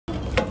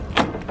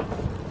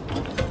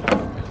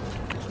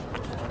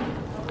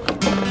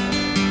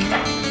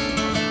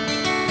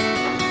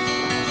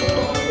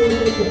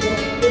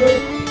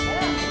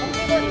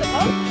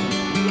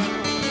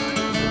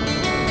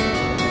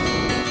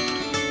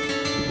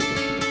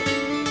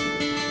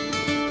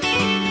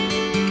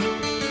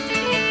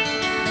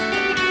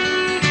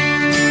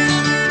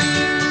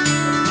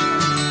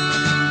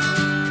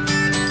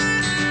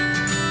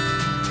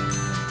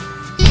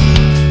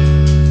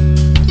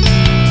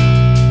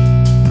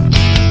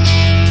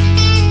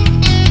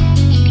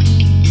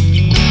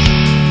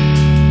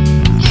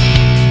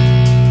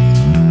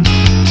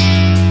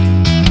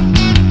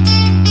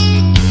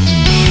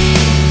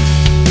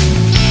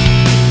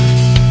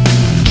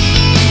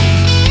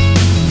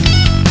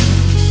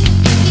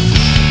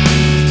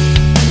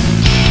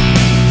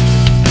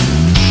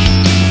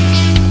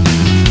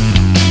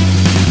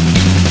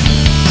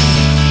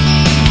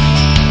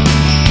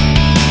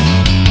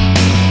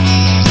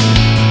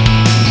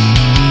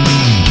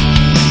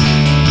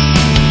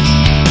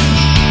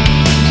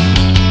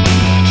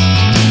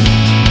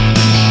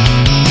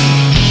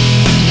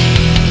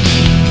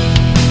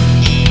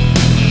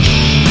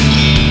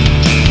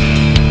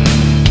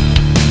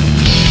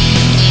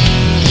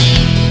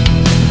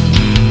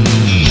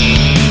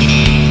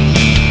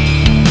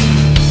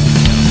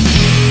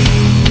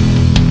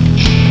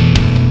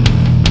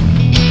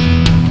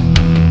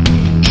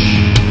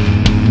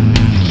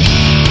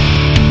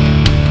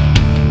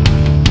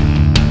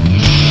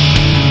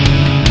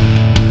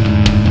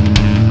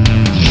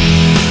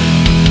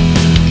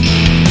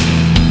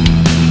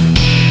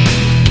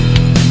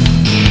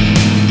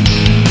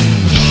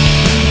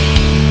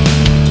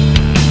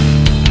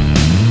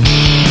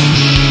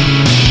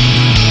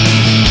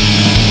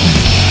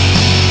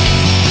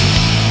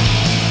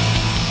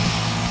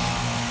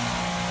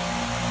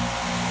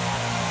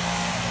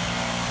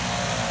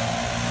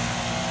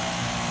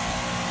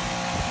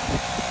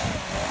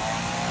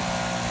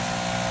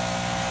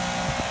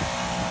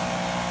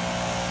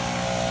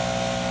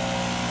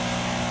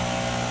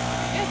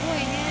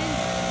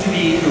To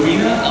the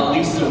arena,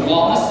 Elisa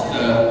Wallace,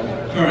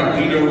 the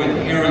current leader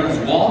with Heron's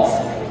Waltz.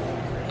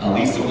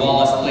 Elisa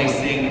Wallace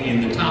placing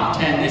in the top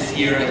 10 this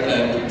year at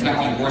the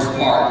Kentucky Horse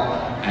Park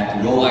at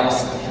the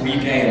Rolex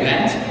 3-day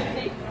event.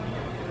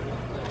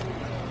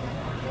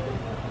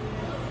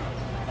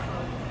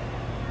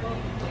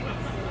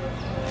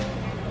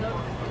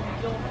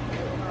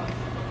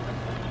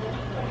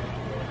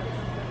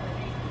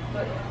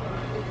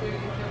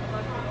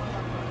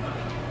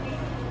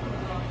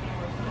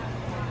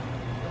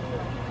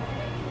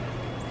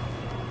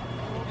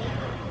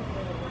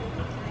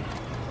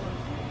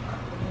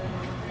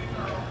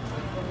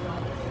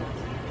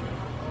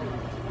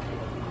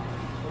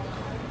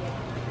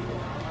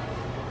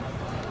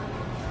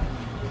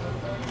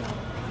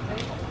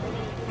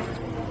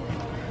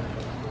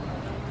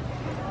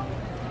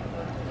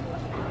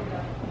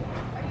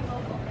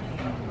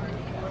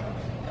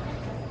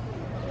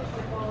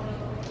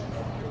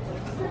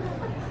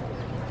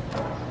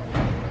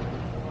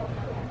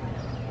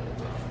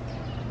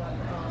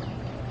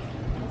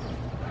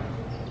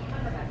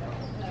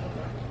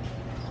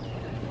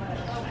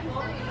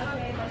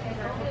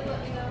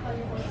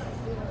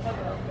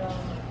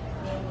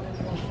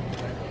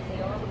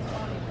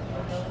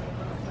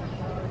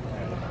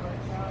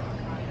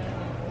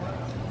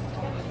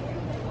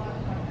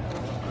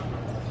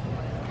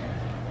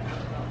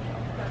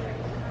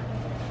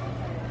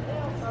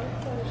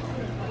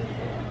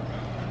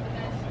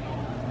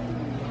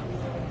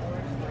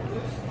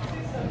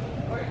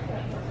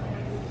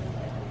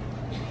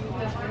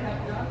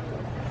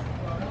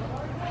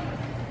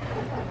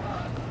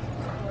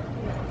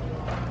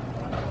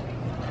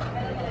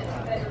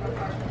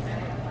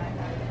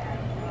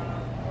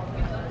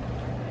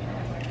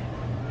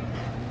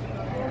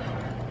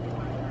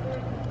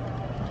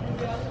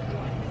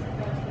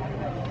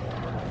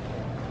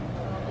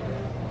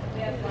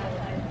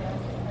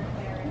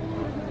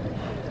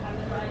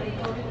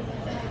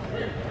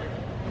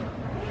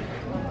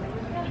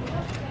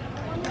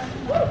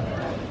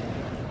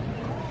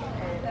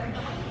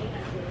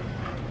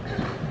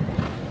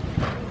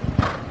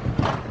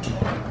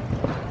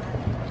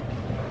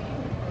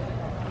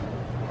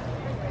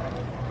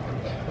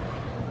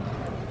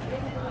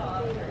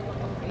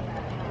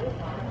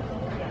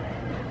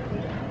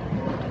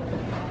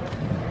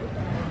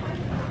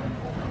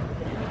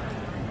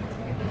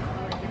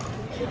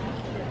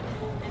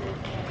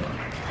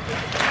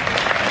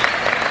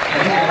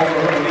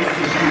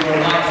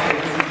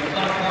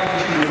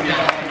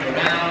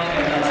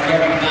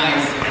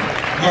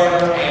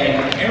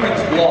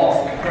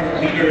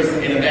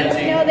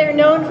 They're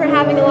known for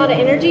having a lot of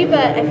energy,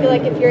 but I feel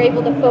like if you're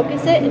able to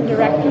focus it and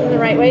direct them in the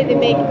right way, they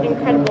make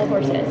incredible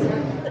horses.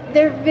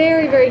 They're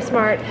very, very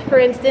smart. For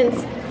instance,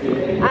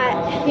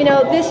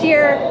 this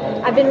year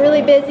I've been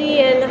really busy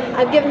and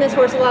I've given this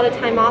horse a lot of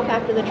time off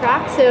after the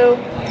track. So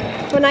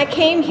when I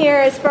came here,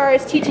 as far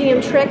as teaching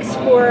him tricks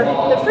for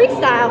the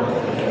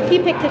freestyle, he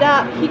picked it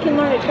up. He can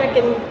learn a trick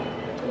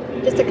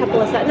in just a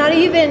couple of sessions, not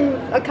even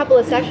a couple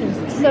of sessions,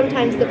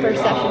 sometimes the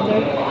first session.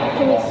 They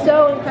can be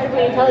so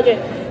incredibly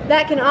intelligent.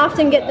 That can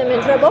often get them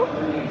in trouble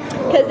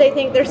because they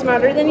think they're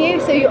smarter than you.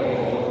 So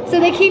So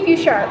they keep you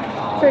sharp,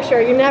 for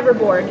sure. You're never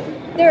bored.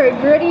 They're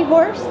a gritty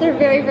horse. They're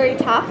very, very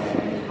tough.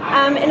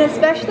 And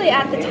especially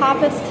at the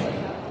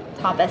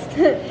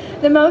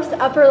the most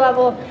upper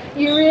level,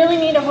 you really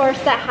need a horse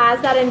that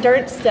has that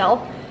endurance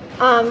still.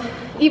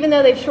 Even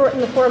though they've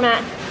shortened the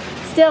format,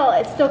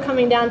 it's still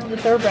coming down to the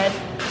thoroughbreds.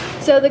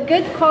 So the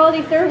good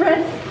quality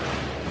thoroughbreds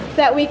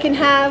that we can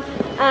have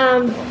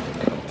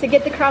to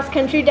get the cross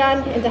country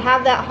done and to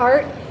have that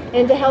heart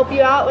and to help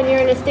you out when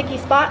you're in a sticky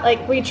spot.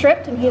 Like we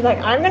tripped and he's like,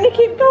 I'm gonna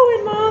keep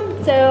going,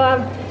 Mom. So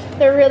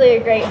they're really a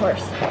great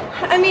horse.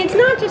 I mean, it's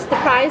not just the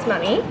prize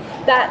money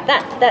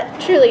that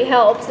truly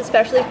helps,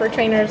 especially for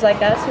trainers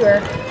like us who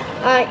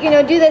are, you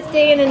know, do this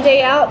day in and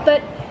day out,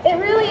 but it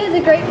really is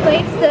a great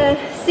place to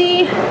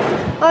see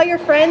all your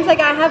friends.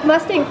 Like I have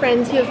Mustang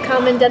friends who have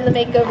come and done the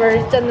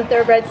makeovers, done the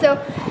thoroughbreds. So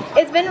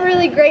it's been a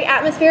really great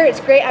atmosphere.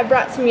 It's great. I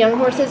brought some young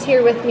horses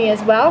here with me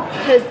as well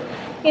because,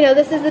 you know,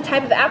 this is the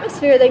type of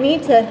atmosphere they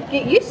need to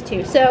get used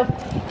to. So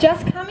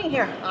just coming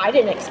here, I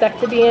didn't expect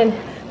to be in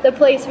the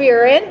place we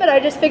were in, but I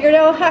just figured,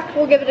 oh heck,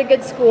 we'll give it a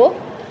good school.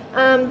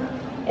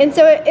 And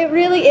so it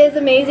really is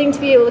amazing to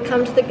be able to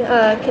come to the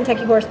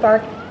Kentucky Horse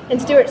Park,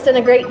 and Stuart's done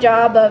a great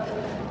job of,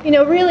 you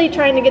know, really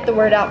trying to get the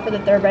word out for the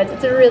thoroughbreds.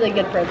 It's a really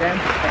good program.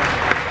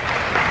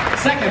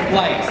 Second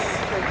place,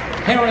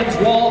 Heron's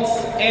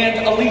Waltz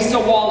and Elisa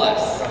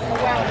Wallace.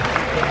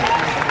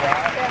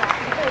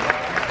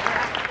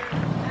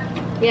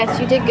 Yes,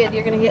 you did good.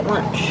 You're going to get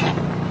lunch.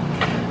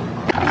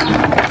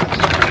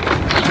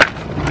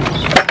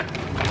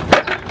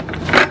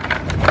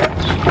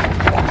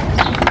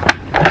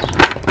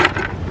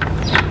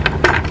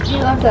 You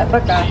love that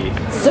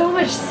Buckeye. So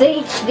much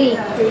safety.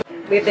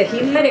 We have the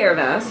heat head air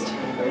vest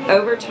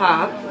over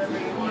top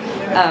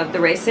of the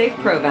Race Safe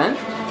Provent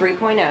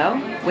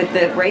 3.0 with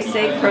the Race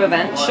Safe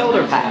Provent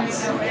shoulder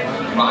pads.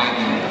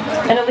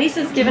 And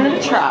Elisa's given it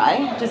a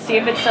try to see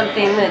if it's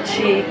something that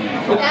she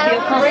would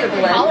feel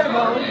comfortable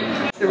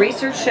in. The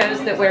research shows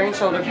that wearing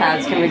shoulder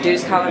pads can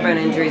reduce collarbone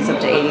injuries up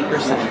to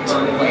 80%.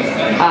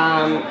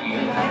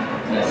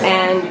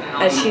 And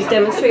as she's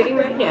demonstrating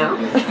right now,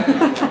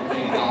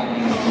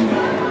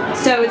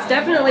 so it's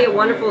definitely a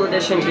wonderful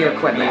addition to your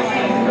equipment.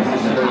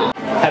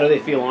 How do they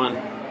feel on?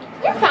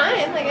 You're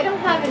fine. Like I don't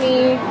have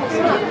any.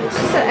 It's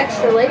just an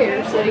extra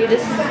layer, so you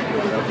just.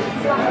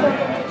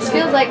 It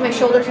feels like my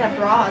shoulders have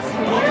bras.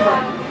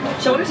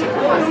 Shoulders have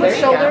bras. There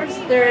you Shoulders.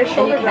 go. There is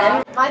shoulder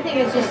bra. I think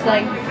it's just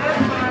like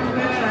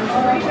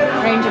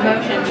range of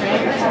motion,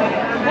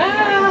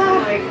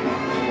 right?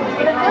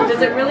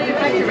 Does it really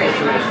affect your range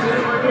of motion?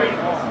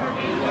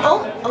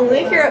 Oh, only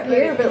if you're up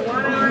here, but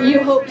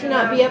you hope to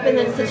not be up in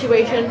this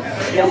situation.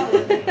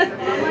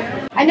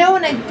 I know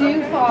when I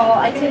do fall,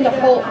 I tend to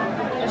hold.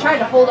 I try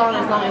to hold on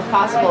as long as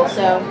possible,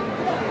 so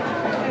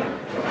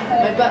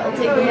my butt will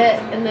take the hit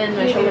and then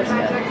my shoulders go.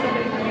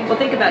 Well,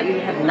 think about you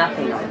have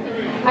nothing on.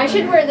 I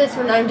should wear this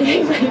when I'm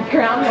doing my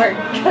groundwork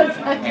because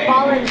I'm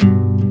falling.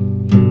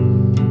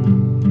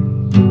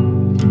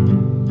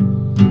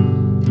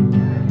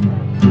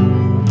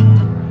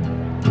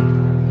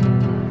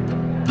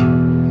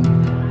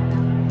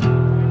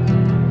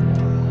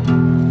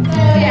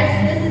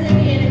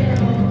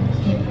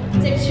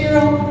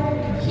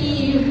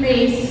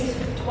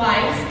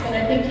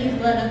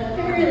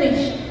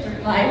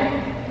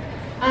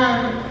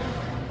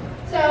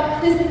 So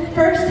this is the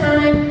first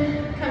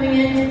time coming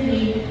into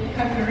the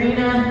Kentucky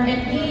Arena,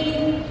 and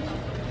he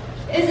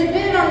is a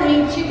bit on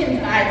the chicken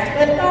side,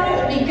 but I thought it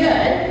would be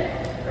good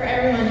for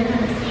everyone to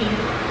kind of see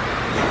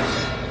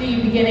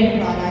the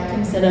beginning product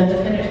instead of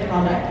the finished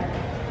product,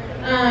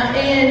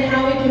 and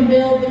how we can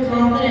build the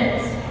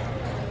confidence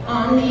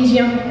on these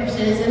young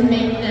horses and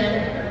make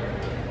them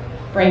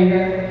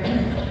braver.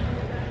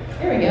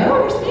 There we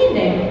go, we're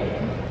standing.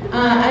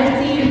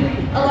 I see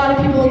a lot of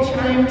people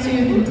trying to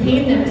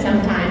contain them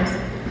sometimes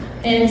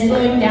and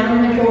slowing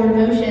down their forward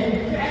motion.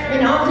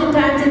 And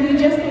oftentimes if you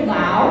just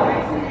allow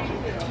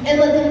and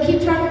let them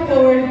keep trucking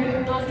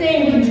forward,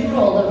 stay in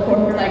control, of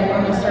course, like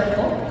on a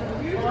circle,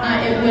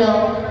 it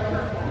will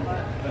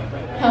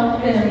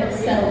help them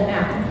settle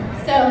down.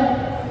 So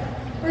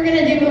we're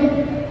going to do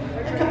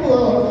a couple of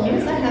little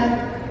cues. I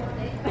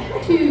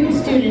have two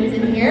students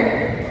in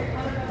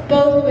here,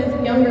 both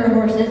with younger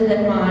horses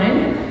than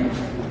mine.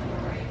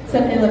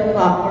 Except they look a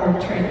lot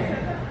more trained.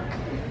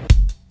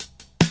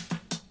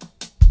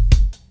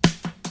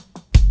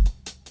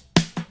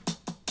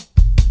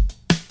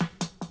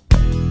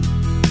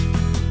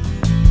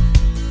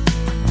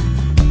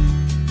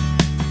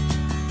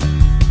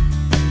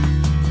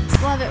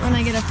 Love it when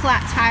I get a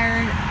flat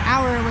tire an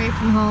hour away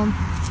from home.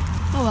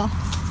 Oh well,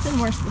 it's been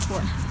worse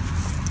before.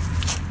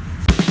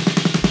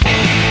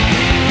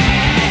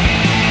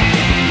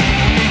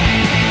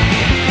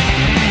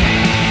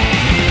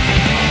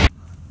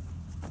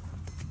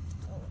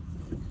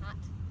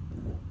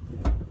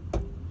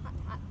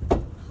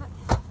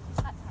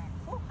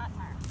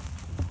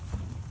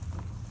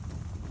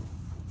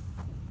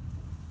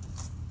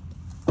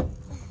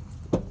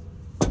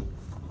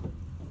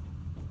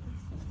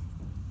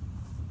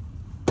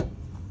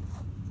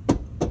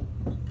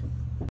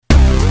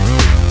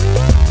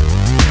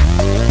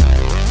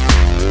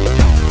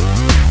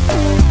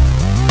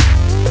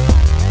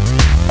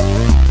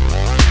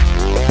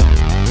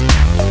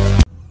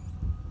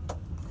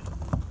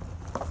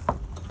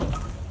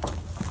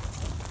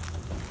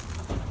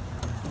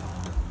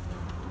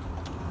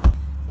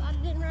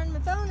 run my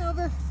phone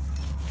over.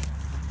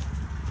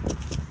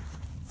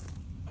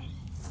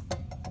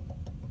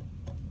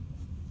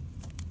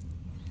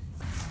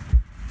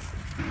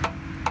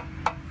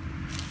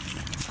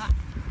 Hot.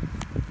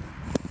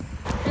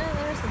 Yeah,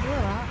 there's the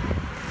blowout.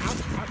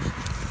 Ouch, ouch.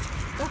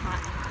 Still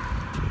hot.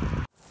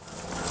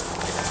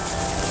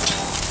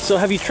 So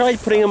have you tried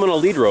putting them on a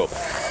lead rope?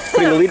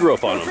 Putting a lead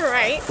rope on them?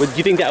 Right. Do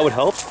you think that would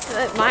help?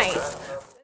 It might.